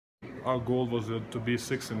our goal was to be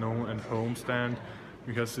 6-0 and homestand.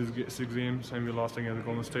 We had six games and we lost against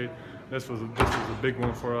Golden State. This was a big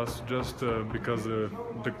one for us, just because the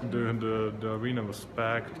arena was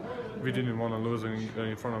packed. We didn't want to lose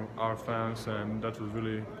in front of our fans, and that was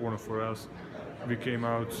really important for us. We came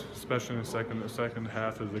out, especially in the second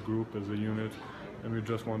half, as a group, as a unit, and we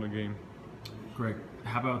just won the game. Great.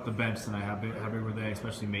 How about the bench tonight? How big were they,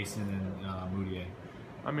 especially Mason and Moutier?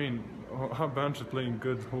 I mean, our bench is playing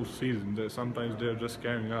good whole season. Sometimes they're just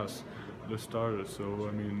carrying us, the starters. So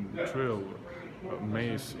I mean, Trill,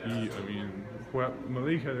 Mace,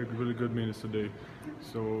 Malik had a really good minutes today.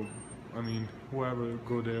 So I mean, whoever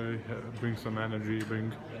go there bring some energy,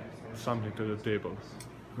 bring something to the table.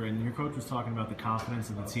 Great. And your coach was talking about the confidence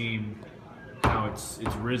of the team, how it's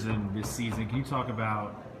risen this season. Can you talk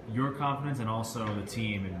about your confidence and also the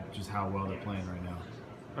team and just how well they're playing right now?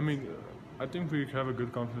 I mean, I think we have a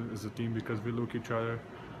good confidence as a team because we look each other.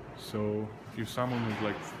 So if someone is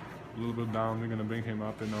like a little bit down, we're gonna bring him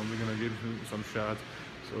up, and we're gonna give him some shots.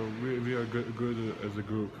 So we are good as a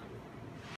group.